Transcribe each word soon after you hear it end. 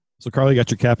So, Carly, you got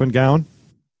your cap and gown?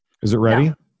 Is it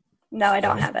ready? No, I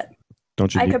don't have it.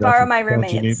 Don't you? I could borrow my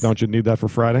roommate's. Don't you need that for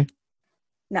Friday?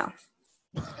 No.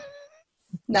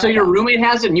 So your roommate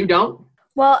has it and you don't?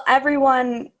 Well,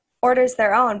 everyone orders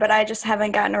their own, but I just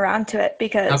haven't gotten around to it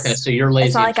because so you're lazy.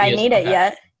 It's not like I need it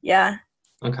yet. Yeah.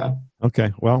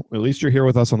 Okay. Well, at least you're here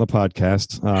with us on the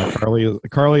podcast.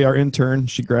 Carly, our intern,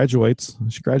 she graduates.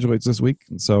 She graduates this week,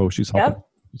 and so she's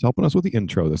helping us with the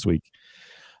intro this week.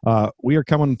 We are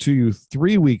coming to you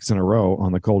 3 weeks in a row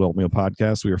on the Cold Oatmeal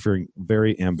podcast. We are feeling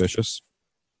very ambitious,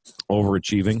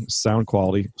 overachieving, sound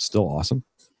quality still awesome.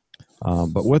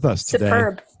 But with us today,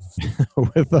 superb.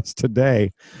 With us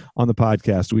today on the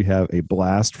podcast, we have a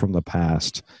blast from the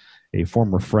past. A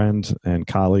former friend and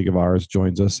colleague of ours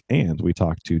joins us, and we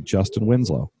talk to Justin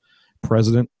Winslow,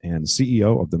 President and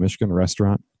CEO of the Michigan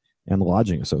Restaurant and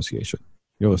Lodging Association.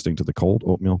 You're listening to the Cold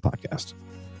Oatmeal Podcast.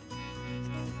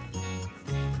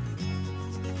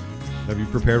 Have you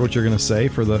prepared what you're going to say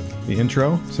for the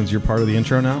intro, since you're part of the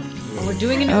intro now? Oh, we're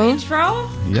doing a new intro?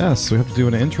 Yes, we have to do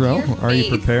an intro. Are you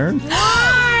prepared?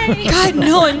 Why? God,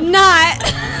 no, I'm not.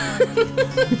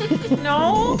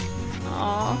 No?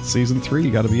 Season 3,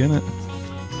 you got to be in it.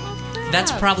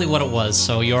 That's probably what it was,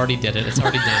 so you already did it. It's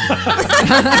already done.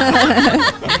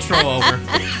 Intro over.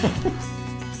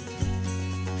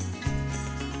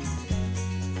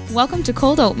 Welcome to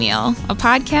Cold Oatmeal, a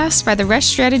podcast by the Rest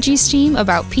Strategies team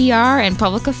about PR and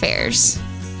public affairs.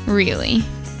 Really.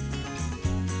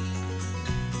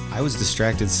 I was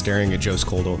distracted staring at Joe's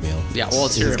Cold Oatmeal. Yeah, well,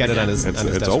 it's here. He's got it on his It's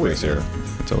desk always right here.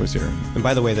 It's always here. And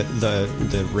by the way,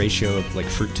 the ratio of like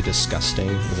fruit to disgusting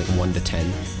is like 1 to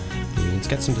 10. It's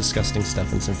got some disgusting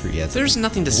stuff and some fruit. Yeah, There's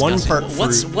nothing disgusting. 1 part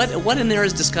fruit. What in there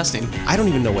is disgusting? I don't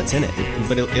even know what's in it,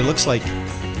 but it looks like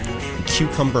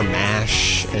cucumber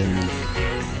mash and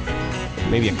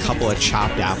maybe a couple of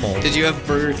chopped apples. Did you have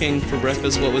Burger King for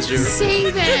breakfast? What was your...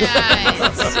 Say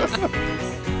that.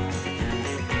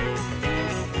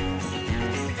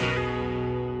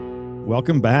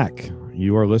 Welcome back.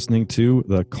 You are listening to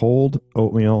the Cold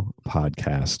Oatmeal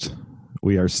Podcast.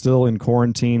 We are still in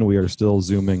quarantine. We are still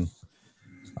Zooming.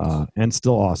 And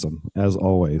still awesome, as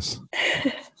always.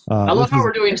 I love how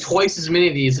we're doing twice as many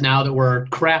of these now that we're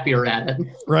crappier at it.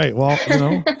 Right. Well,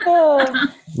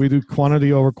 we do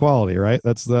quantity over quality, right?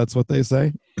 That's what they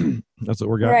say. That's what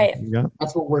we're got. Right.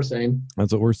 That's what we're saying.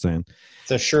 That's what we're saying.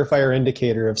 It's a surefire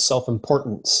indicator of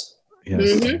self-importance.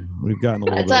 Yes. We've gotten a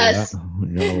little bit of that.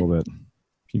 We've got a little bit.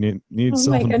 If you need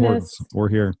self-importance, we're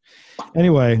here.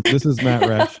 Anyway, this is Matt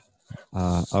Resch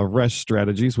of Resch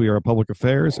Strategies. We are a public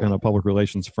affairs and a public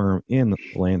relations firm in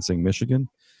Lansing, Michigan.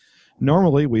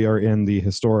 Normally, we are in the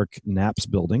historic Knapp's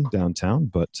building downtown,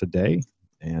 but today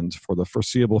and for the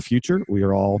foreseeable future, we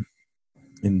are all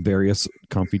in various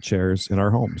comfy chairs in our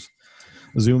homes,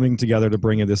 Zooming together to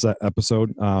bring you this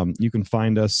episode. You can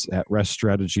find us at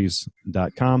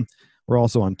reststrategies.com. We're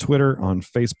also on Twitter, on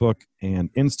Facebook,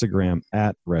 and Instagram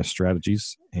at Rest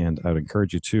Strategies. And I would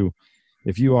encourage you to,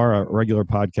 if you are a regular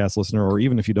podcast listener, or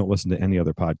even if you don't listen to any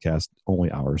other podcast,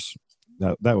 only ours,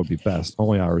 that would be best.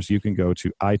 Only ours. You can go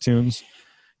to iTunes.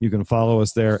 You can follow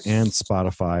us there, and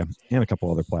Spotify, and a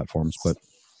couple other platforms. But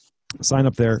sign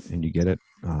up there, and you get it.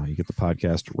 You get the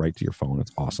podcast right to your phone.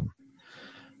 It's awesome.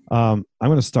 I'm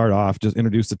going to start off, just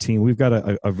introduce the team. We've got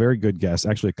a very good guest,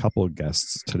 actually a couple of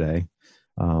guests today.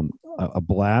 A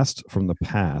blast from the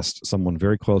past, someone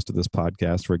very close to this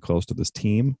podcast, very close to this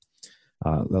team.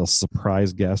 The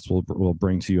surprise guest we'll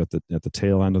bring to you at the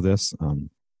tail end of this.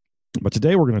 But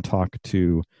today we're going to talk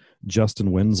to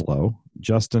Justin Winslow.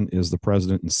 Justin is the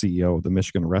president and CEO of the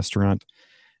Michigan Restaurant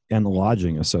and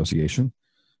Lodging Association.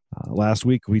 Last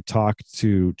week we talked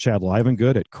to Chad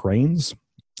Livengood at Cranes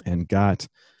and got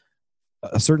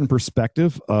a certain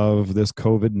perspective of this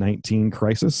COVID-19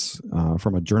 crisis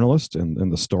from a journalist and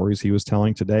the stories he was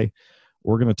telling. Today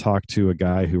we're going to talk to a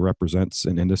guy who represents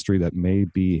an industry that may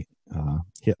be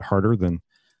hit harder than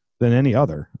any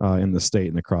other in the state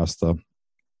and across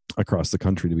the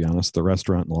country, to be honest, the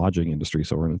restaurant and lodging industry.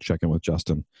 So we're going to check in with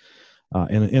Justin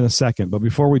in a second. But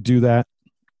before we do that,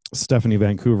 Stephanie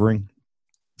Vancouvering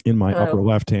in my upper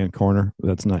left-hand corner.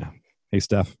 That's nice. Hey,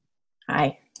 Steph.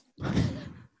 Hi.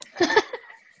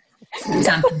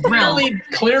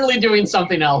 Clearly doing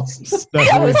something else.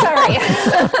 Stephanie, Sorry.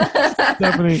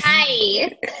 Stephanie,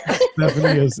 Hi.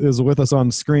 Stephanie is with us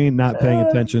on screen, not paying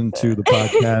attention to the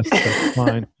podcast. That's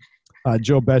fine.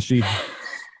 Joe Beshy,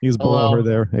 he's below her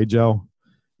there. Hey, Joe.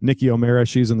 Nikki O'Mara,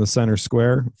 she's in the center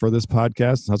square for this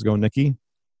podcast. How's it going, Nikki?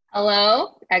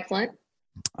 Hello. Excellent.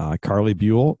 Carly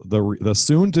Buell, the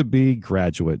soon-to-be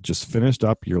graduate, just finished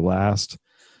up your last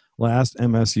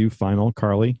MSU final.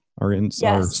 Carly,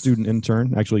 our student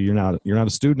intern. Actually, you're not a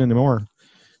student anymore.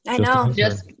 I know.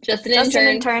 Just an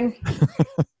intern.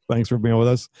 Thanks for being with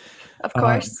us. Of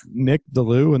course. Nick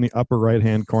DeLu in the upper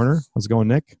right-hand corner. How's it going,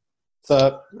 Nick? What's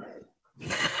up?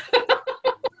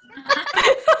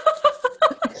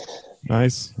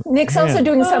 Nice. Nick's also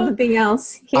doing something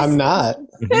else. I'm not.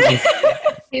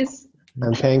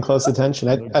 I'm paying close attention.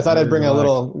 I thought I'd bring a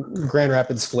little Grand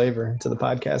Rapids flavor to the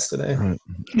podcast today. Right.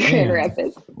 Grand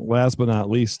Rapids. Last but not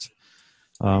least,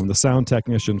 the sound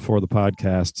technician for the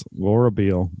podcast, Laura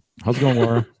Beal. How's it going,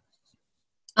 Laura?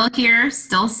 Still here,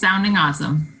 still sounding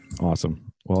awesome.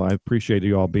 Awesome. Well, I appreciate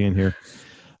you all being here.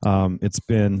 It's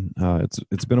been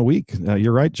a week.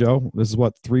 You're right, Joe. This is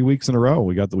 3 weeks in a row.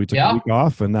 We took a week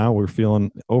off, and now we're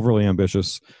feeling overly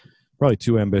ambitious, probably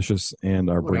too ambitious, and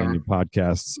are bringing you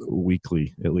podcasts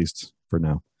weekly, at least for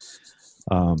now.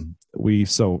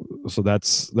 So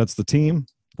that's the team.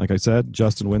 Like I said,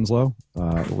 Justin Winslow,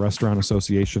 Restaurant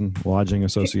Association, Lodging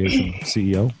Association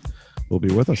CEO, will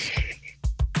be with us.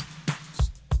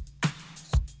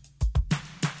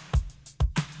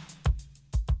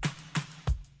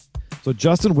 So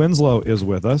Justin Winslow is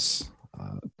with us,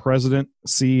 President,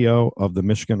 CEO of the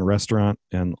Michigan Restaurant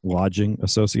and Lodging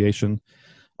Association.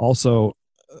 Also,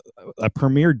 a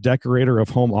premier decorator of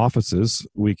home offices,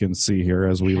 we can see here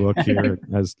as we look here,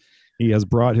 as he has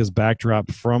brought his backdrop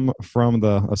from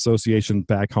the association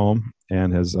back home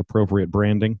and has appropriate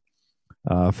branding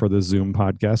for the Zoom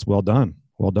podcast. Well done.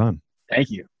 Well done. Thank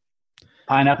you.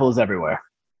 Pineapples everywhere.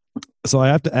 So I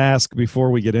have to ask before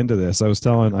we get into this.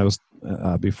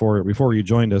 Before you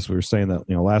joined us, we were saying that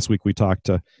last week we talked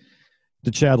to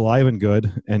Chad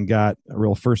Livengood and got a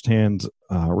real firsthand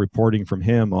reporting from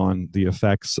him on the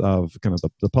effects of kind of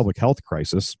the public health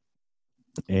crisis.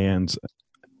 And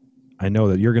I know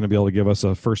that you're going to be able to give us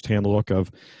a firsthand look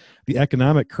of the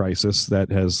economic crisis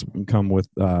that has come with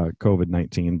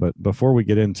COVID-19. But before we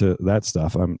get into that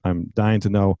stuff, I'm dying to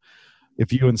know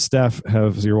if you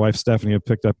and your wife Stephanie, have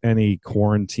picked up any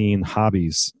quarantine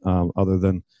hobbies other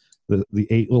than the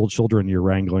 8 little children you're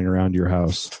wrangling around your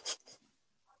house.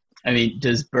 I mean,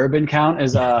 does bourbon count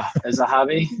as a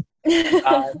hobby?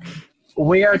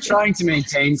 We are trying to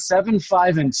maintain 7,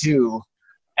 5, and 2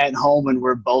 at home when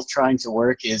we're both trying to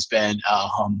work. Has been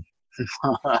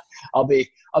I'll be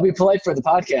polite for the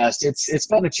podcast. It's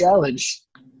been a challenge,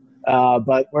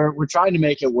 but we're trying to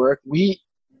make it work.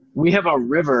 We have a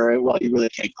river. Well, you really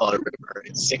can't call it a river.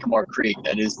 It's Sycamore Creek.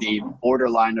 That is the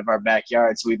borderline of our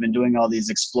backyard. So we've been doing all these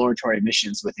exploratory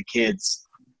missions with the kids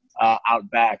out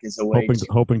back as a way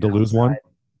hoping to lose one.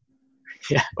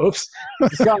 Yeah. Oops.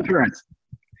 It's gone current.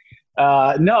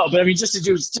 No, but I mean, just to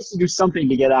do something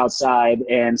to get outside.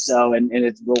 And so, and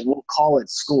we'll call it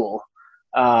school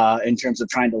in terms of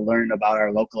trying to learn about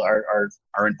our local,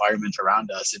 our environment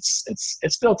around us.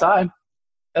 It's still time.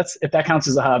 If that counts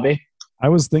as a hobby. I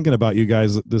was thinking about you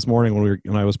guys this morning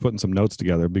when I was putting some notes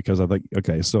together, because I think,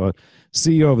 okay, so a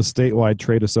CEO of a statewide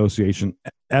trade association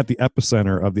at the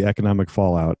epicenter of the economic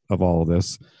fallout of all of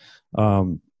this, a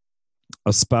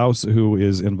spouse who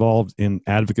is involved in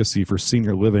advocacy for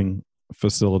senior living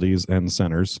facilities and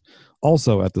centers,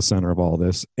 also at the center of all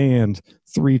this, and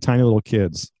 3 tiny little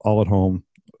kids all at home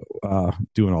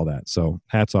doing all that. So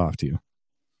hats off to you.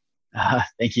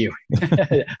 Thank you.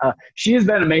 She has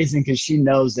been amazing because she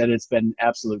knows that it's been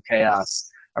absolute chaos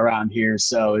around here.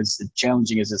 So as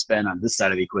challenging as it's been on this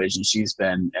side of the equation, she's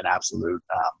been an absolute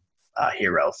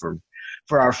hero for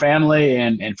our family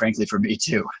and frankly for me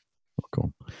too.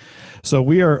 Cool. So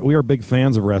we are big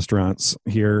fans of restaurants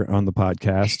here on the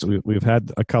podcast. We've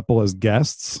had a couple as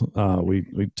guests.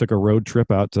 We took a road trip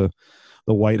out to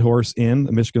the White Horse Inn,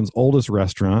 Michigan's oldest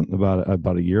restaurant,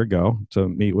 about a year ago, to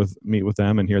meet with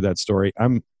them and hear that story.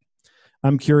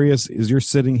 I'm curious, as you're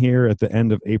sitting here at the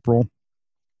end of April,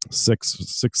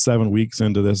 7 weeks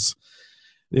into this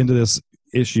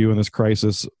issue and this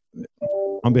crisis,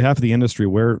 on behalf of the industry,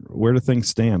 where do things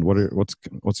stand?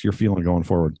 What's your feeling going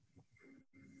forward?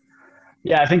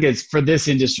 Yeah, I think it's, for this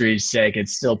industry's sake,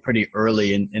 it's still pretty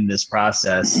early in this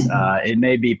process. It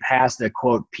may be past the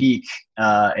quote peak,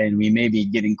 and we may be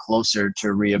getting closer to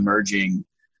reemerging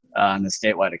in the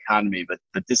statewide economy.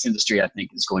 But this industry, I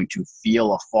think, is going to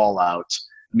feel a fallout.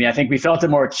 I mean, I think we felt it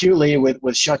more acutely with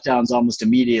shutdowns almost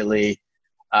immediately.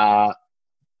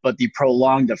 But the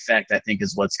prolonged effect, I think,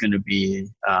 is what's going to be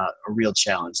a real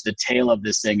challenge. The tail of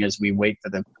this thing as we wait for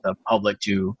the public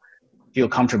to feel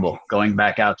comfortable going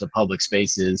back out to public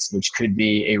spaces, which could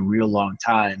be a real long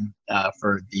time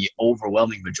for the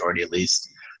overwhelming majority, at least,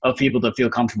 of people to feel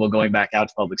comfortable going back out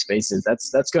to public spaces.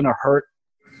 That's going to hurt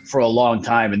for a long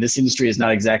time. And this industry is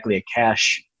not exactly a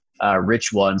cash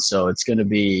rich one. So it's going to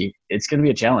be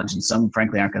a challenge, and some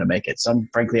frankly aren't going to make it. Some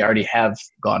frankly already have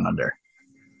gone under.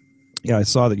 Yeah, I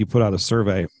saw that you put out a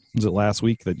survey. Was it last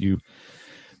week that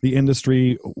the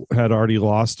industry had already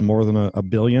lost more than $1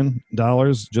 billion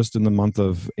just in the month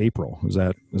of April? Is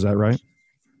that right?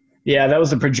 Yeah, that was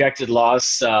the projected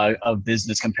loss of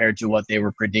business compared to what they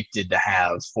were predicted to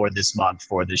have for this month,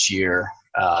 for this year.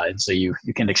 And so you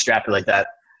can extrapolate that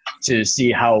to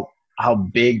see how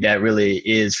big that really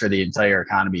is for the entire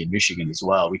economy in Michigan as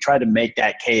well. We try to make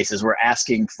that case as we're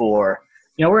asking for,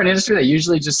 we're an industry that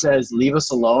usually just says, leave us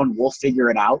alone, we'll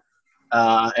figure it out.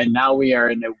 And now we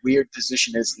are in a weird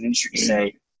position as an industry to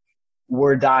say,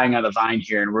 we're dying on the vine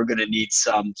here, and we're going to need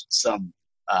some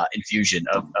infusion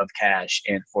of cash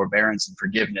and forbearance and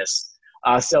forgiveness.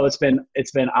 So it's been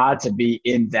odd to be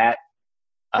in that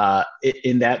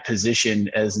position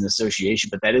as an association,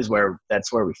 but that's where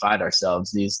we find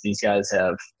ourselves. These guys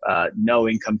have no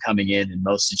income coming in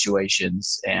most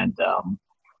situations, and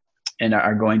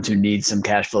are going to need some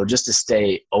cash flow just to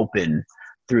stay open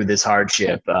through this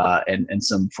hardship, and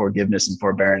some forgiveness and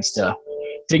forbearance to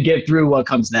get through what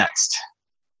comes next.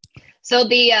 So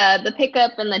the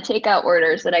pickup and the takeout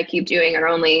orders that I keep doing are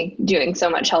only doing so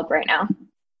much help right now.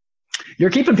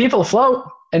 You're keeping people afloat.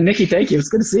 And Nikki, thank you. It's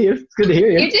good to see you. It's good to hear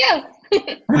you. You too.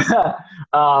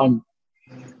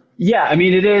 Yeah, I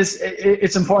mean,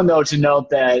 it's important though to note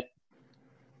that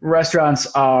restaurants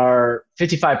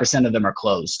 55% of them are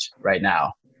closed right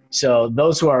now. So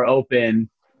those who are open,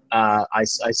 I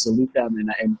salute them,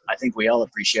 and I think we all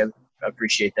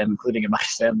appreciate them, including in my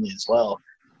family as well.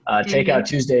 Takeout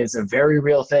Tuesday is a very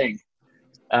real thing,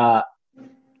 but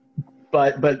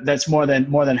that's more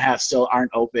than half still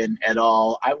aren't open at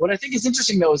all. What I think is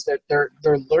interesting though is that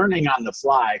they're learning on the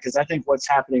fly, because I think what's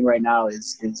happening right now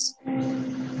is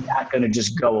not going to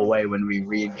just go away when we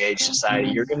re-engage society.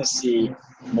 You're going to see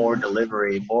more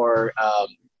delivery, more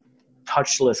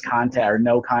touchless contact or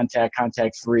no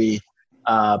contact-free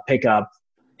pickup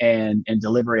and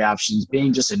delivery options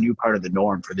being just a new part of the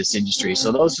norm for this industry.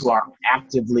 So those who are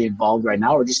actively involved right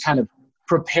now are just kind of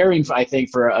preparing, I think,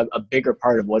 for a bigger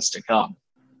part of what's to come.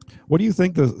 What do you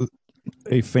think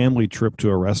a family trip to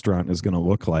a restaurant is going to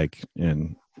look like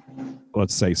in,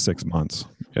 let's say, 6 months?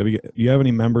 You have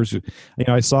any members?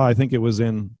 I think it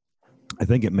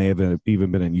may have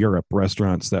even been in Europe,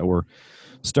 restaurants that were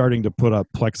starting to put up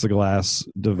plexiglass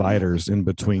dividers in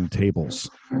between tables,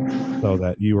 so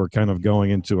that you were kind of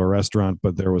going into a restaurant,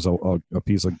 but there was a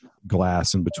piece of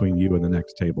glass in between you and the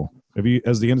next table.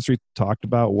 Has the industry talked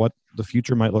about what the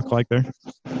future might look like there?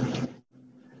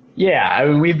 Yeah, I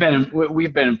mean, we've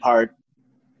been in part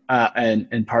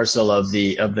and parcel of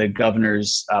the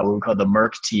governor's what we call the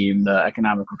MERC team, the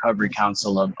Economic Recovery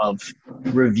Council, of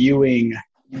reviewing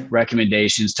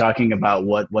recommendations, talking about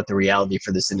what the reality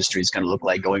for this industry is going to look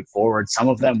like going forward. Some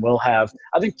of them will have,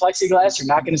 I think, plexiglass you're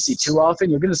not going to see too often.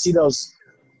 You're going to see those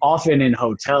often in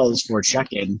hotels for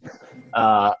check-in.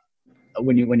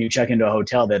 When you check into a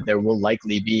hotel, that there will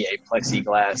likely be a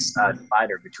plexiglass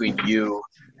divider between you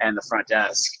and the front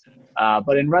desk.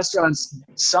 But in restaurants,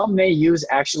 some may use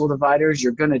actual dividers.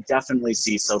 You're going to definitely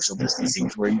see social distancing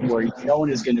where no one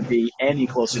is going to be any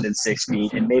closer than 6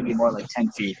 feet, and maybe more like 10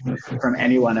 feet from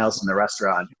anyone else in the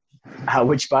restaurant,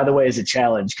 which, by the way, is a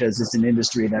challenge because it's an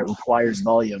industry that requires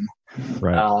volume.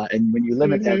 Right. And when you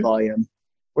limit that volume,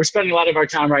 we're spending a lot of our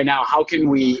time right now. How can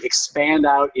we expand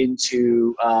out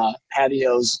into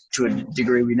patios to a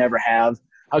degree we never have?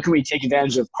 How can we take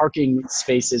advantage of parking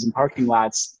spaces and parking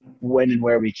lots when and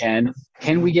where we can?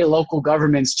 Can we get local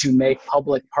governments to make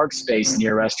public park space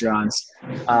near restaurants?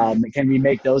 Can we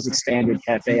make those expanded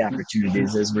cafe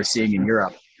opportunities as we're seeing in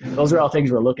Europe? Those are all things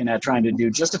we're looking at trying to do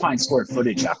just to find square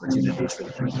footage opportunities for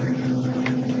the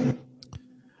future.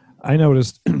 I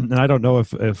noticed, and I don't know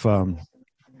if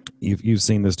you've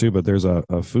seen this too, but there's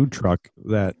a food truck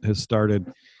that has started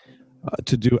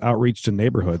to do outreach to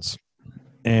neighborhoods.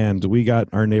 And we got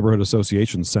our neighborhood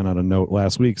association sent out a note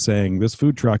last week saying this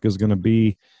food truck is going to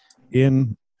be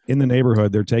in the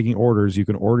neighborhood. They're taking orders. You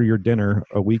can order your dinner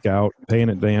a week out, pay in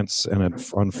advance, and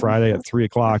on Friday at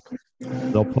 3:00,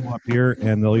 they'll pull up here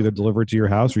and they'll either deliver it to your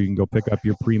house or you can go pick up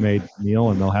your pre-made meal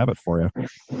and they'll have it for you.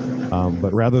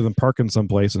 But rather than parking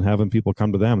someplace and having people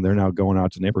come to them, they're now going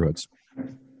out to neighborhoods.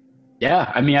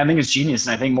 Yeah, I mean, I think it's genius,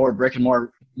 and I think more brick and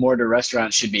mortar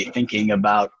restaurants should be thinking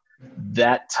about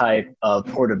that type of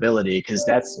portability, because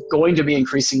that's going to be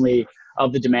increasingly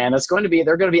of the demand. There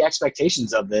are going to be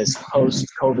expectations of this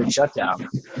post-COVID shutdown,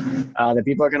 that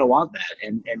people are going to want that.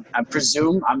 And I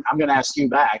presume, I'm going to ask you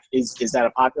back, is that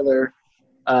a popular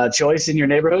choice in your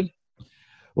neighborhood?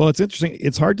 Well, it's interesting.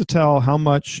 It's hard to tell how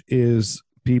much is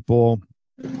people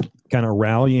kind of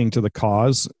rallying to the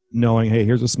cause, knowing, hey,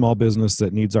 here's a small business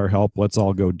that needs our help. Let's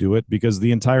all go do it, because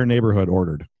the entire neighborhood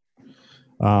ordered.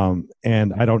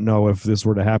 And I don't know if this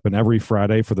were to happen every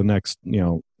Friday for the next,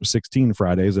 16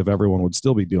 Fridays, if everyone would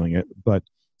still be doing it. But,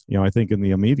 I think in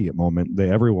the immediate moment,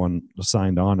 everyone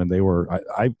signed on, and they were,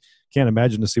 I can't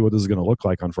imagine to see what this is going to look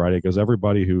like on Friday, because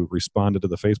everybody who responded to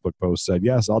the Facebook post said,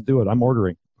 yes, I'll do it. I'm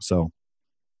ordering. So.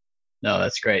 No,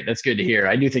 that's great. That's good to hear.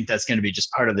 I do think that's going to be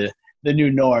just part of the new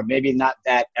norm. Maybe not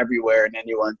that everywhere in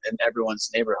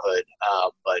everyone's neighborhood,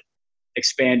 but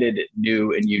expanded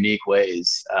new and unique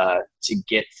ways to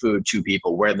get food to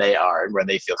people where they are and where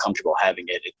they feel comfortable having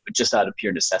it, just out of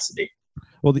pure necessity.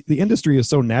 Well, the industry is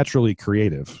so naturally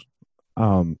creative.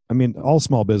 All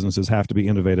small businesses have to be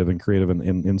innovative and creative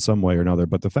in some way or another.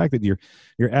 But the fact that you're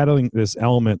adding this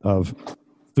element of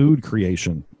food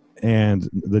creation and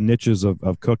the niches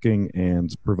of cooking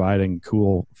and providing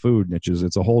cool food niches,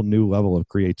 it's a whole new level of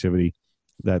creativity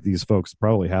that these folks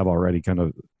probably have already kind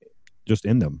of just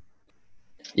in them.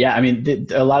 Yeah,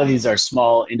 a lot of these are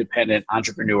small, independent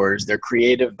entrepreneurs. They're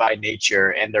creative by nature,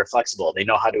 and they're flexible. They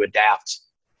know how to adapt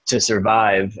to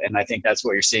survive, and I think that's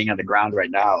what you're seeing on the ground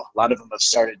right now. A lot of them have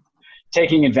started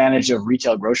taking advantage of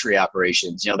retail grocery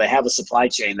operations. They have a supply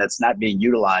chain that's not being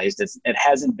utilized. It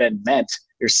hasn't been meant.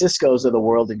 Your Cisco's of the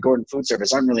world and Gordon Food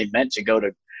Service aren't really meant to go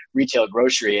to retail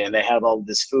grocery, and they have all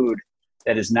this food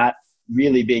that is not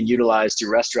really being utilized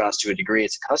through restaurants to a degree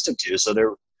it's accustomed to. So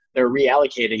they're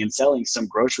reallocating and selling some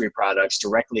grocery products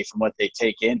directly from what they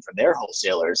take in from their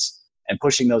wholesalers and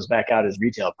pushing those back out as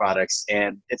retail products.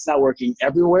 And it's not working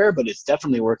everywhere, but it's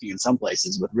definitely working in some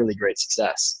places with really great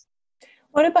success.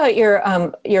 What about your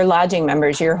lodging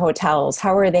members, your hotels?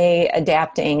 How are they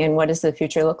adapting, and what does the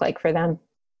future look like for them?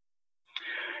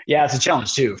 Yeah, it's a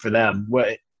challenge too for them.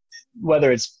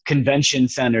 Whether it's convention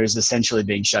centers essentially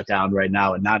being shut down right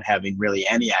now and not having really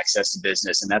any access to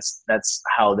business, and that's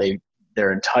how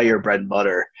their entire bread and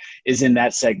butter is in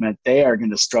that segment. They are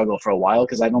going to struggle for a while,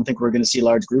 because I don't think we're going to see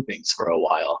large groupings for a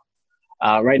while.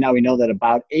 Right now, we know that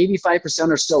about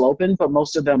 85% are still open, but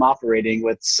most of them operating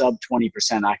with sub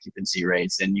 20% occupancy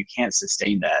rates, and you can't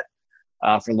sustain that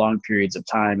for long periods of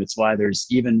time. It's why there's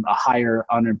even a higher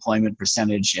unemployment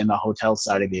percentage in the hotel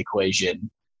side of the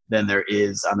equation than there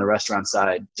is on the restaurant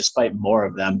side, despite more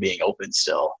of them being open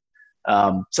still.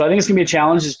 So I think it's going to be a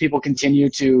challenge as people continue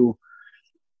to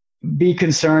be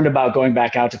concerned about going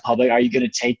back out to public. Are you going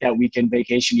to take that weekend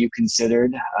vacation you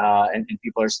considered? And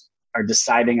people are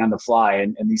deciding on the fly,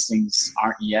 and these things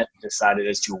aren't yet decided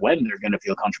as to when they're going to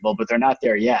feel comfortable, but they're not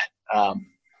there yet.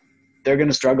 They're going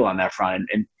to struggle on that front.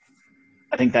 And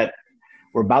I think that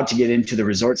we're about to get into the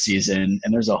resort season,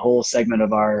 and there's a whole segment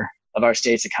of our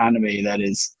state's economy that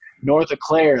is north of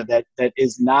Clare that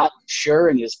is not sure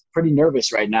and is pretty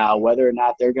nervous right now whether or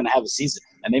not they're going to have a season.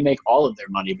 And they make all of their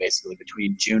money basically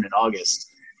between June and August.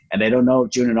 And they don't know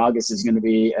if June and August is going to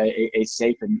be a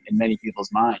safe in many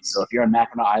people's minds. So if you're on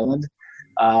Mackinac Island,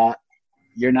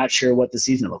 you're not sure what the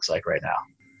season looks like right now.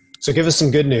 So give us some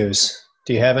good news.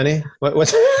 Do you have any?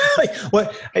 What?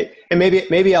 And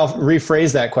maybe I'll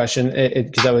rephrase that question,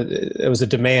 because it was a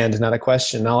demand, not a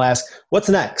question. I'll ask, what's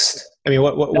next?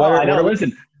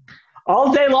 Listen,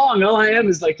 all day long, all I am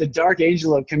is like the dark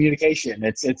angel of communication.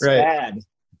 It's right. Bad.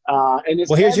 And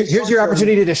it's here's your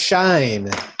opportunity to shine.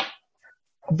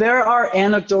 There are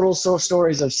anecdotal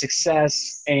stories of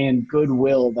success and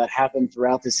goodwill that happen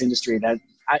throughout this industry that,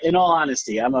 in all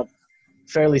honesty, I'm a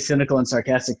fairly cynical and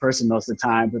sarcastic person most of the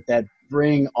time, but that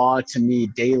bring awe to me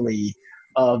daily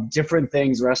of different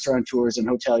things restaurateurs and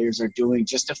hoteliers are doing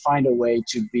just to find a way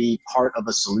to be part of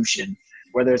a solution,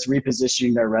 whether it's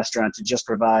repositioning their restaurant to just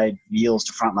provide meals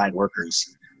to frontline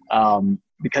workers,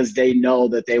 because they know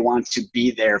that they want to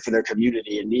be there for their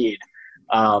community in need.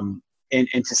 And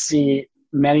to see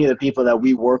many of the people that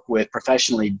we work with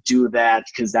professionally do that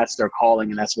because that's their calling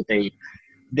and that's what they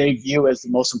view as the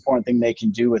most important thing they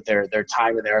can do with their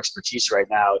time and their expertise right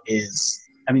now is,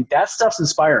 that stuff's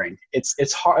inspiring.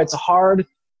 It's hard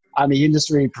on the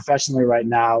industry professionally right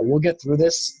now. We'll get through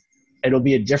this. It'll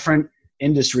be a different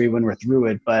industry when we're through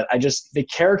it, but the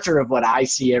character of what I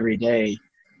see every day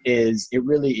is, it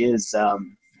really is,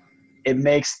 it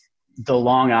makes the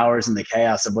long hours and the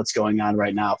chaos of what's going on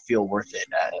right now feel worth it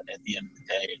at the end of the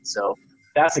day. And so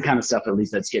that's the kind of stuff, at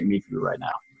least, that's getting me through right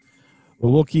now.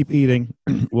 Well, we'll keep eating.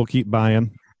 We'll keep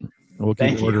buying. We'll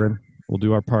keep ordering. We'll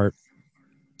do our part.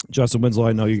 Justin Winslow,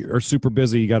 I know you are super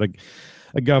busy. You got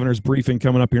a governor's briefing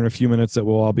coming up here in a few minutes that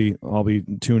we'll all be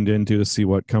tuned into to see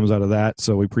what comes out of that.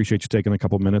 So we appreciate you taking a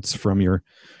couple minutes from your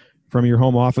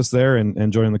home office there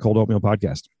and joining the Cold Oatmeal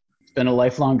podcast. It's been a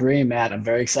lifelong dream, Matt. I'm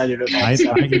very excited about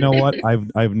it. You know what?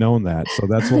 I've known that, so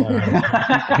that's why I'm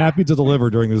happy to deliver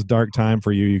during this dark time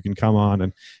for you. You can come on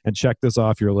and check this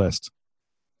off your list.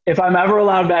 If I'm ever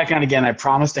allowed back on again, I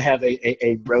promise to have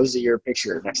a rosier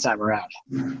picture next time around.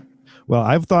 Well,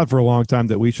 I've thought for a long time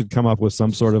that we should come up with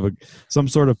some sort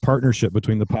of partnership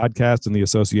between the podcast and the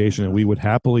association, and we would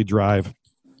happily drive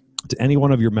to any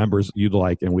one of your members you'd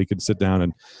like, and we could sit down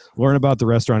and learn about the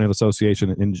restaurant and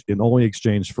association in only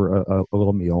exchange for a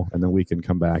little meal, and then we can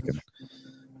come back and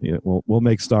we'll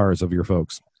make stars of your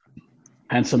folks.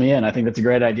 Pencil me in. I think that's a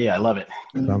great idea. I love it.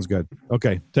 Sounds good.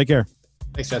 Okay, take care.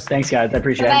 Thanks, Jess. Thanks, guys. I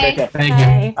appreciate it.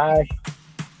 Thank you. Bye.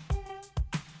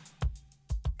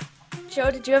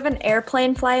 Joe, did you have an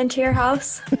airplane fly into your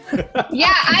house?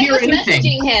 Yeah, I was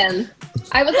messaging him.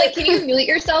 I was like, can you mute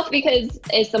yourself because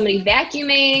is somebody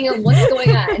vacuuming? What's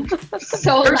going on?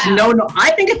 So There's loud. no.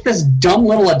 I think it's this dumb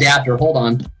little adapter. Hold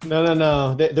on.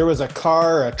 No. There was a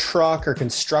car, a truck, or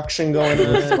construction going on.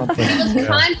 It was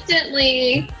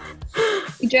constantly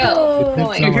Joe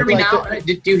going. Do you hear me now?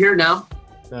 Do you hear now?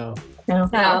 No.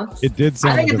 No. It did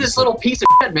sound I think like it's this little piece of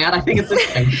shit, man. I think it's this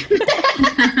thing.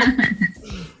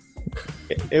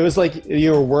 It was like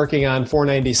you were working on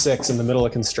 496 in the middle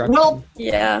of construction. Well,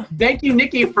 yeah. Thank you,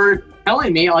 Nikki, for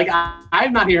telling me. Like,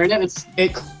 I'm not hearing it.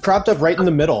 It cropped up right in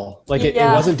the middle. Like it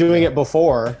wasn't doing it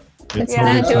before. It's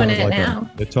not doing it now.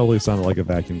 It totally sounded like a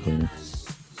vacuum cleaner.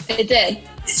 It did.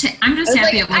 I'm just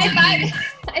happy it wasn't me.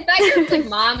 I thought your like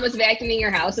mom was vacuuming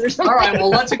your house or something. All right, well,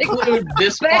 let's include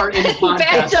this part in the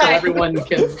podcast so everyone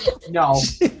can know.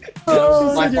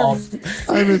 My fault.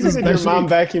 Your mom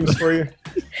vacuums for you.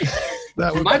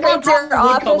 My mom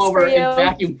probably would come over and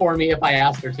vacuum for me if I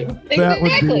asked her to. That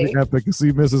would be epic.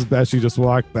 See Mrs. Bessie just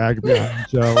walk back behind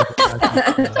Joe.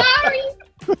 Sorry.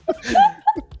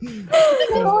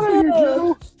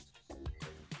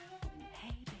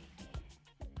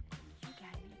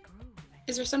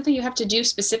 Is there something you have to do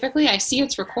specifically? I see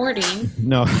it's recording.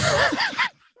 No.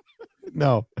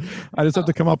 No. I just have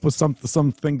to come up with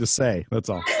something to say. That's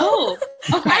all. Oh,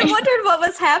 okay. I wondered what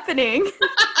was happening.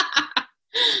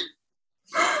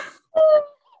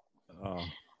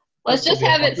 Let's just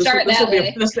have it start that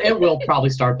way. It will probably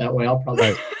start that way. I'll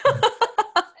probably.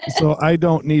 So I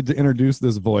don't need to introduce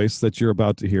this voice that you're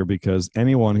about to hear because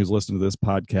anyone who's listened to this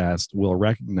podcast will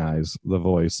recognize the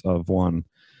voice of one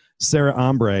Sarah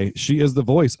Ombre. She is the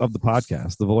voice of the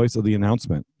podcast, the voice of the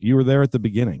announcement. You were there at the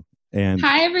beginning. And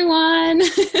hi, everyone.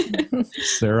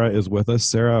 Sarah is with us.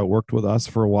 Sarah worked with us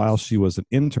for a while. She was an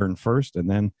intern first and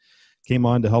then came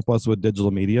on to help us with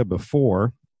digital media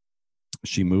before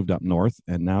she moved up north.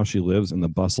 And now she lives in the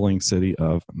bustling city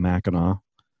of Mackinac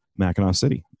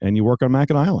City. And you work on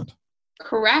Mackinac Island.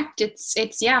 Correct. It's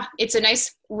a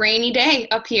nice rainy day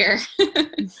up here.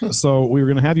 So we were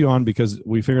going to have you on because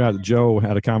we figured out that Joe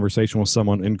had a conversation with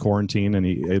someone in quarantine and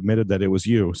he admitted that it was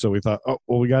you. So we thought, oh,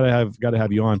 well, we got to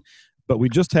have you on. But we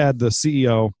just had the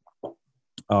CEO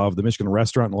of the Michigan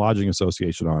Restaurant and Lodging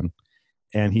Association on.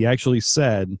 And he actually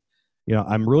said,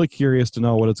 I'm really curious to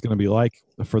know what it's going to be like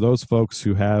for those folks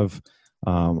who have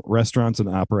restaurants and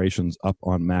operations up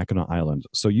on Mackinac Island.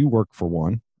 So you work for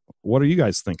one. What are you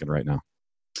guys thinking right now?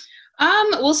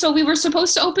 Well, so we were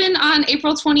supposed to open on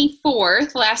April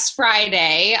 24th, last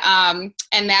Friday, and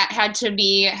that had to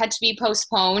be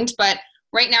postponed. But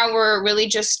right now we're really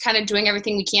just kind of doing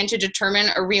everything we can to determine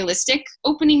a realistic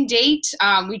opening date.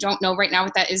 We don't know right now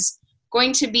what that is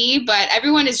going to be, but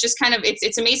everyone is just kind of,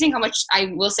 it's amazing how much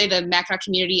I will say the Mackinac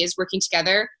community is working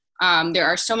together. There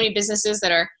are so many businesses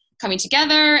that are coming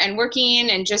together and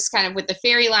working, and just kind of with the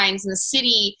ferry lines in the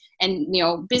city and,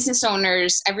 business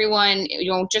owners, everyone,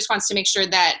 just wants to make sure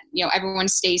that, everyone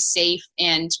stays safe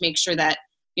and make sure that,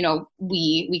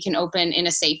 we can open in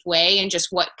a safe way, and just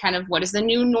what does the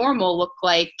new normal look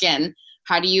like, and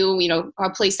how do you, a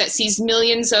place that sees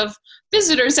millions of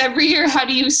visitors every year, how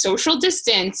do you social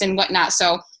distance and whatnot?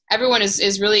 So everyone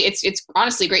is really, it's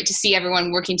honestly great to see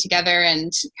everyone working together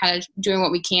and kind of doing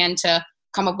what we can to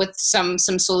come up with some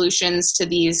solutions to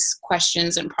these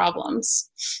questions and problems.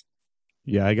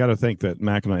 Yeah, I got to think that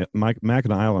Mackinac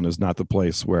Island is not the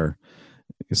place where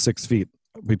 6 feet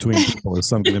between people is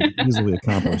something to be easily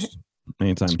accomplished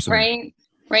anytime soon.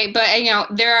 Right. But,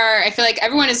 I feel like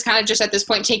everyone is kind of just at this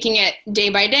point taking it day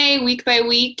by day, week by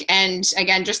week. And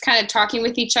again, just kind of talking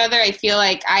with each other. I feel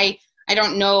like I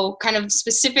don't know kind of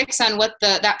specifics on what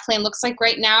that plan looks like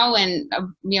right now. And,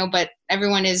 but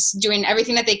everyone is doing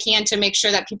everything that they can to make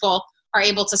sure that people are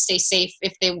able to stay safe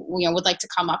if they, would like to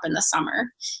come up in the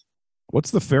summer.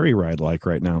 What's the ferry ride like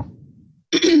right now?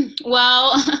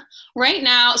 Well, Right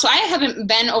now, so I haven't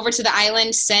been over to the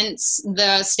island since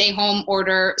the stay-home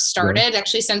order started,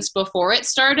 actually since before it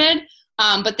started.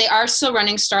 But they are still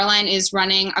running. Starline is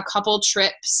running a couple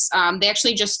trips. They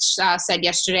actually just said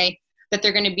yesterday that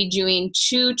they're going to be doing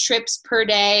 2 trips per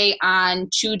day on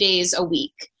 2 days a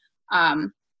week.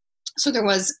 So there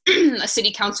was a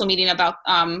city council meeting about,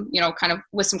 kind of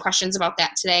with some questions about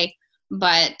that today.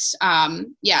 But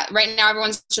right now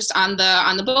everyone's just on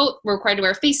the boat. We're required to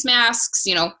wear face masks,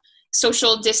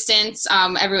 social distance.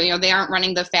 They aren't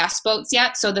running the fast boats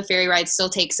yet. So the ferry ride still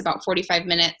takes about 45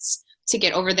 minutes to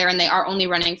get over there. And they are only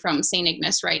running from St.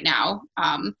 Ignace right now.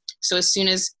 So as soon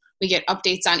as we get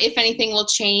updates on if anything will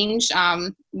change,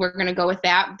 we're going to go with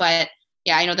that. But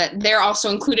yeah, I know that they're also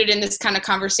included in this kind of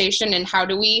conversation. And how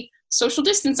do we social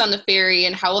distance on the ferry,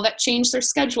 and how will that change their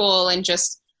schedule, and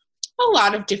just a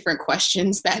lot of different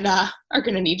questions that are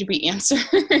going to need to be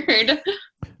answered.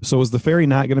 So is the ferry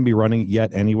not going to be running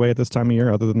yet anyway at this time of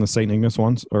year, other than the St. Ignace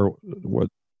ones, or what?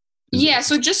 Yeah,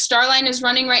 so just Starline is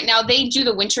running right now. They do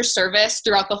the winter service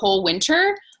throughout the whole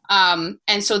winter.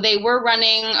 And so they were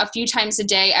running a few times a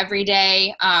day, every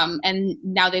day. And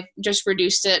now they've just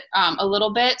reduced it a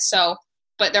little bit. So,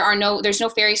 but there's no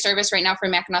ferry service right now for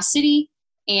Mackinac City.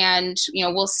 And,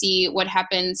 we'll see what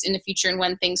happens in the future, and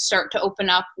when things start to open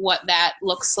up, what that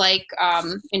looks like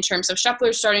in terms of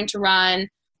Shepler's starting to run.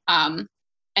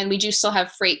 And we do still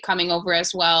have freight coming over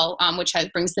as well, which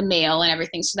brings the mail and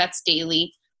everything. So that's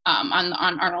daily on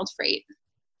Arnold Freight.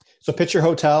 So pitch your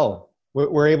hotel.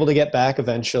 We're able to get back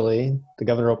eventually. The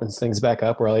governor opens things back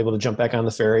up. We're all able to jump back on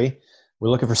the ferry. We're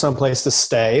looking for some place to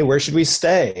stay. Where should we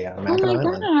stay? Oh my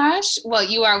gosh. Well,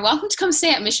 you are welcome to come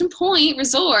stay at Mission Point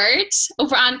Resort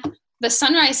over on the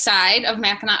Sunrise side of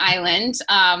Mackinac Island.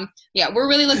 We're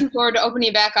really looking forward to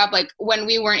opening back up, like when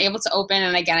we weren't able to open.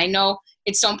 And again, I know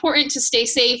it's so important to stay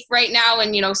safe right now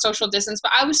and, social distance,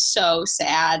 but I was so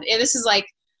sad. This is like,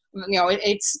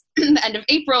 it's the end of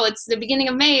April. It's the beginning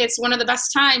of May. It's one of the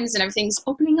best times, and everything's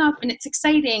opening up and it's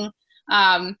exciting.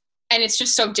 And it's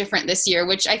just so different this year,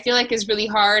 which I feel like is really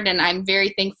hard. And I'm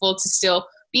very thankful to still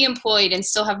be employed and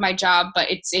still have my job, but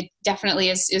it definitely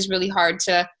is really hard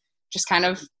to just kind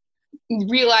of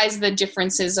realize the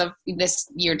differences of this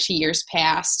year to years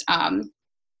past.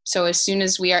 So as soon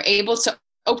as we are able to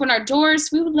open our doors,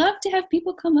 we would love to have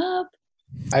people come up.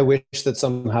 I wish that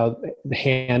somehow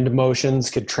hand motions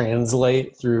could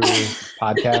translate through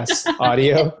podcast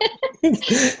audio.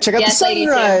 Check out the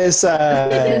sunrise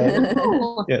side.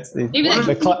 Yes,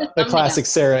 the classic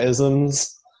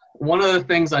Sarah-isms. One of the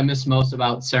things I miss most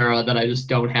about Sarah that I just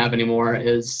don't have anymore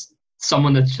is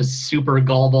someone that's just super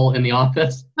gullible in the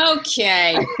office.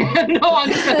 Okay.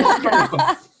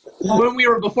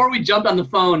 Before we jumped on the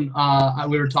phone,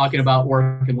 we were talking about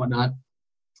work and whatnot.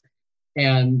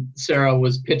 And Sarah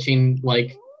was pitching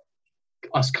like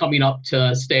us coming up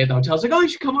to stay at the hotel. I was like, oh, you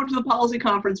should come over to the policy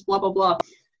conference, blah, blah, blah.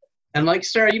 And like,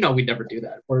 Sarah, we'd never do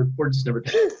that. We're just never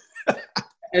doing it.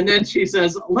 And then she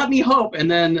says, let me hope.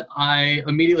 And then I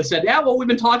immediately said, yeah, well, we've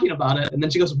been talking about it. And then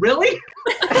she goes, really?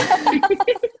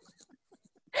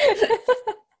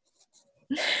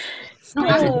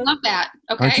 I love that.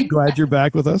 Okay. Aren't you glad you're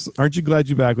back with us? Aren't you glad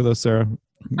you're back with us, Sarah?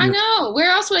 I know. Where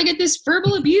else would I get this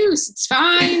verbal abuse? It's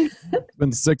fine. It's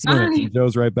been 6 minutes and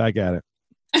Joe's right back at it.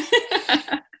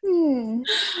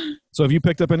 So have you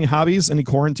picked up any hobbies, any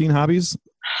quarantine hobbies?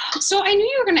 So I knew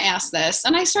you were going to ask this,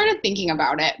 and I started thinking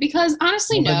about it because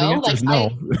honestly, no.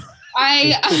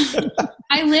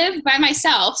 I live by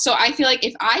myself, so I feel like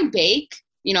if I bake,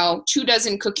 2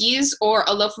 dozen cookies or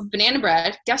a loaf of banana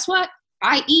bread, guess what?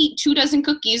 I eat 2 dozen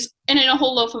cookies and a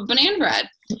whole loaf of banana bread.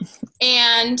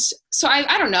 And so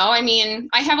I don't know. I mean,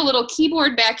 I have a little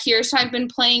keyboard back here, so I've been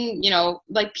playing,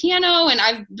 like piano, and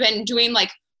I've been doing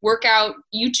like workout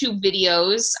YouTube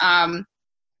videos.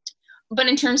 But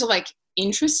in terms of like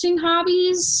interesting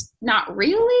hobbies, not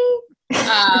really.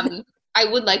 I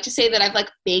would like to say that I've like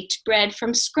baked bread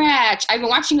from scratch. I've been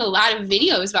watching a lot of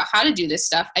videos about how to do this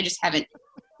stuff. I just haven't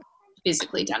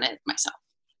physically done it myself.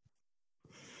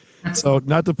 So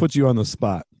not to put you on the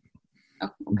spot,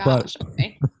 gosh,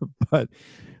 okay. But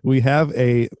we have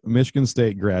a Michigan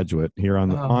State graduate here on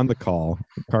the call,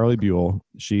 Carly Buell.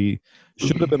 She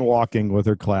should have been walking with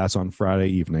her class on Friday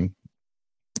evening.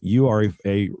 You are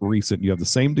you have the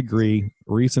same degree,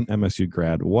 recent MSU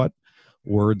grad. What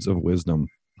words of wisdom?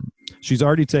 She's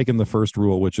already taken the first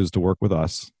rule, which is to work with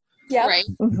us. Yeah. Right.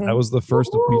 Mm-hmm. That was the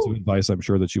first piece of advice I'm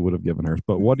sure that you would have given her.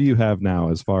 But what do you have now,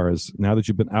 as far as now that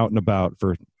you've been out and about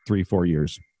for 3-4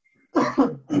 years?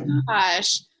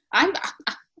 Gosh,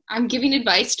 I'm giving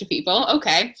advice to people.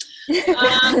 Okay.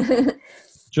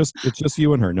 It's just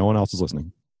you and her. No one else is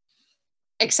listening.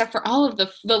 except for all of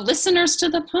the listeners to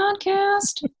the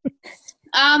podcast.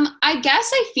 I guess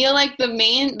I feel like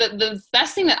the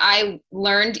best thing that I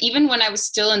learned, even when I was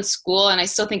still in school, and I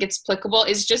still think it's applicable,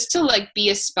 is just to like be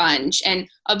a sponge and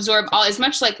absorb as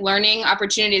much like learning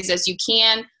opportunities as you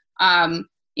can.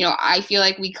 I feel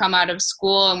like we come out of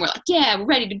school and we're like, yeah, we're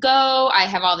ready to go. I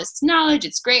have all this knowledge.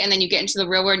 It's great. And then you get into the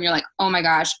real world and you're like, oh my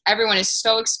gosh, everyone is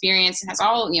so experienced and has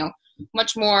all,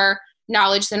 much more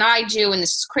knowledge than I do. And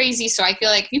this is crazy. So I feel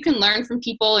like if you can learn from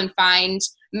people and find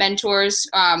mentors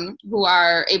who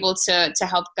are able to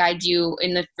help guide you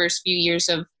in the first few years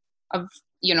of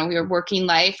your working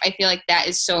life, I feel like that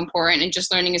is so important, and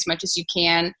just learning as much as you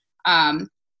can,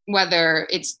 whether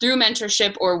it's through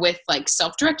mentorship or with like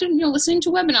self-directed, listening to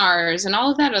webinars and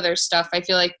all of that other stuff. I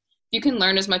feel like you can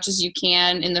learn as much as you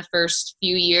can in the first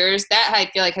few years. That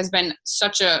I feel like has been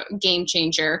such a game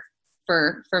changer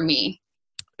for me.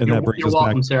 And that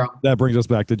brings us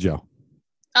back to Joe.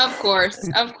 Of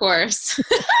course.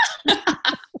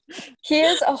 He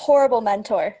is a horrible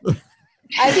mentor.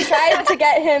 I've tried to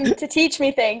get him to teach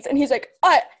me things, and he's like,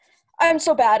 I'm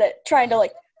so bad at trying to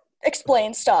like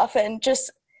explain stuff, and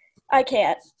just I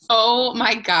can't. Oh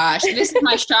my gosh, this is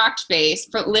my shocked face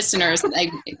for listeners.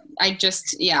 I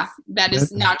just that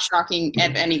is not shocking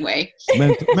in any way.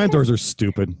 Mentors are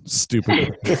stupid.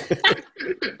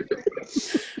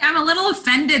 I'm a little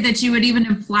offended that you would even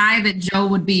imply that Joe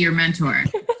would be your mentor.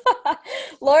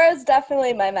 Laura's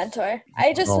definitely my mentor.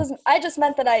 I just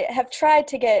meant that I have tried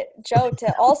to get Joe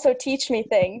to also teach me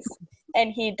things,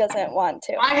 and he doesn't want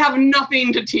to. I have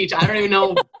nothing to teach. I don't even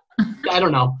know. I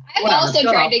don't know. I've also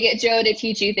tried to get Joe to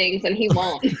teach you things, and he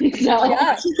won't.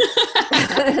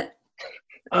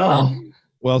 So.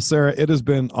 Well, Sarah, it has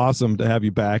been awesome to have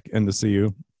you back and to see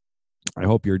you. I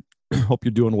hope you're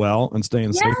doing well and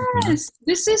staying safe. Yes,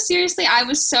 this is seriously. I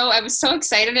was so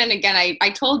excited, and again, I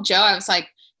told Joe, I was like,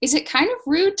 is it kind of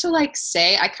rude to like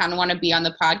say I kind of want to be on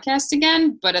the podcast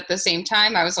again? But at the same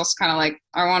time, I was also kind of like,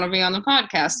 I want to be on the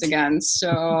podcast again.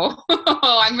 So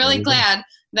I'm really glad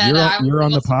that you're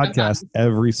on the podcast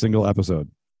every single episode.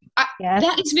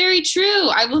 That is very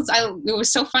true. It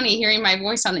was so funny hearing my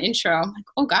voice on the intro. I'm like,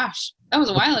 oh gosh, that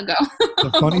was a while ago. The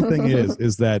funny thing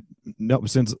is that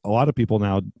since a lot of people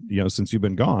now, since you've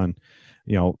been gone,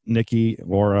 Nikki,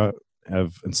 Laura,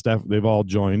 and Steph, they've all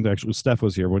joined. Actually, Steph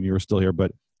was here when you were still here,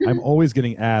 but I'm always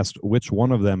getting asked which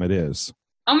one of them it is.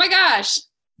 Oh my gosh.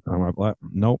 I'm like,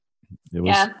 nope. We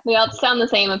all sound the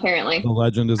same apparently. The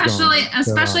legend is gone.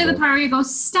 Especially the part where you go,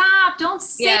 stop, don't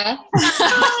say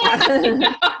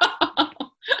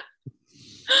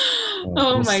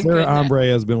Oh my Sarah goodness. Ombre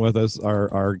has been with us,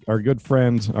 our good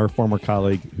friend, our former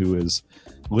colleague who is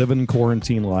living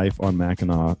quarantine life in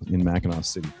Mackinac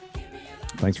City.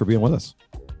 Thanks for being with us.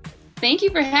 Thank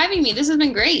you for having me. This has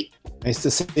been great. Nice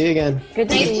to see you again. Good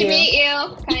to meet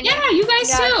you. Yeah, you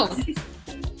guys too.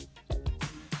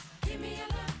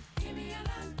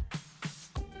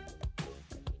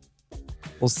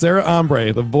 Well, Sarah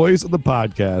Ombre, the voice of the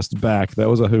podcast, back. That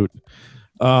was a hoot.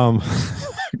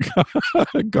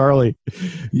 Carly,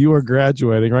 you are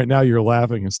graduating. Right now you're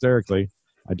laughing hysterically.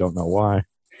 I don't know why.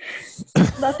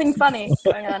 Nothing funny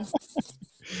going on.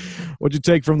 What'd you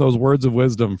take from those words of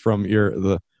wisdom from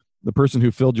the person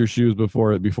who filled your shoes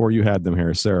before you had them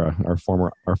here, Sarah, our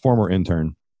former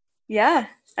intern? Yeah,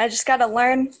 I just got to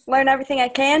learn everything I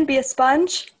can, be a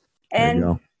sponge,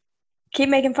 and keep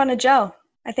making fun of Joe.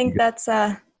 I think that's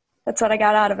what I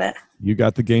got out of it. You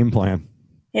got the game plan.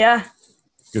 Yeah.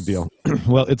 Good deal.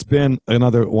 Well, it's been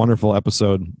another wonderful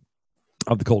episode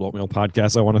of the Cold Oatmeal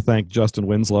Podcast. I want to thank Justin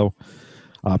Winslow,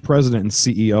 President and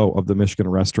CEO of the Michigan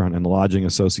Restaurant and Lodging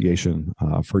Association,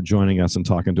 for joining us and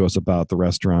talking to us about the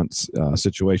restaurant's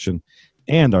situation,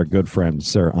 and our good friend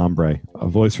Sarah Ombre, a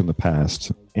voice from the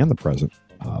past and the present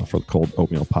for the Cold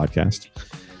Oatmeal Podcast.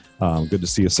 Good to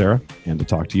see you, Sarah, and to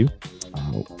talk to you.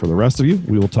 For the rest of you,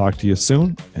 we will talk to you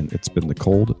soon, and it's been the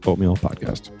Cold Oatmeal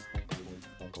Podcast.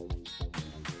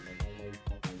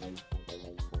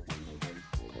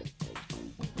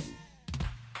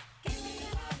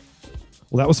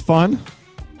 Well, that was fun.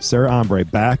 Sarah Ombre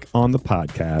back on the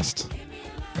podcast.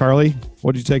 Carly,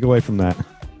 what did you take away from that?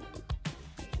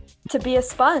 To be a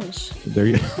sponge. There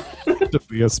you to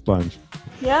be a sponge.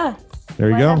 Yeah.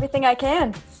 There you go. Everything I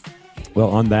can. Well,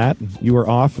 on that, you are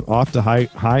off to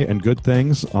high and good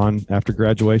things after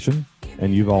graduation,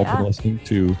 and you've all been listening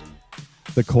to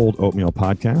the Cold Oatmeal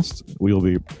Podcast. We will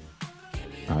be.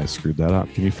 I screwed that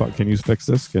up. Can you fix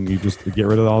this? Can you just get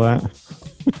rid of all that?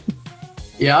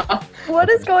 Yeah. What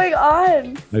is going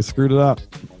on? I screwed it up.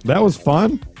 That was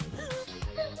fun.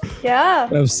 Yeah.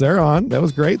 That was Sarah on. That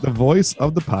was great. The voice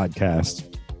of the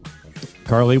podcast.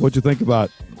 Carly, what'd you think about?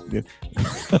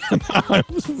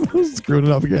 I'm screwing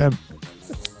it up again.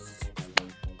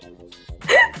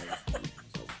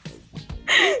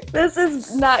 This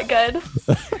is not good.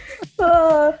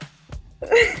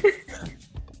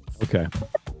 Okay.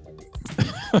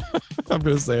 I'm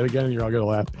going to say it again and you're all going to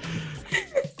laugh.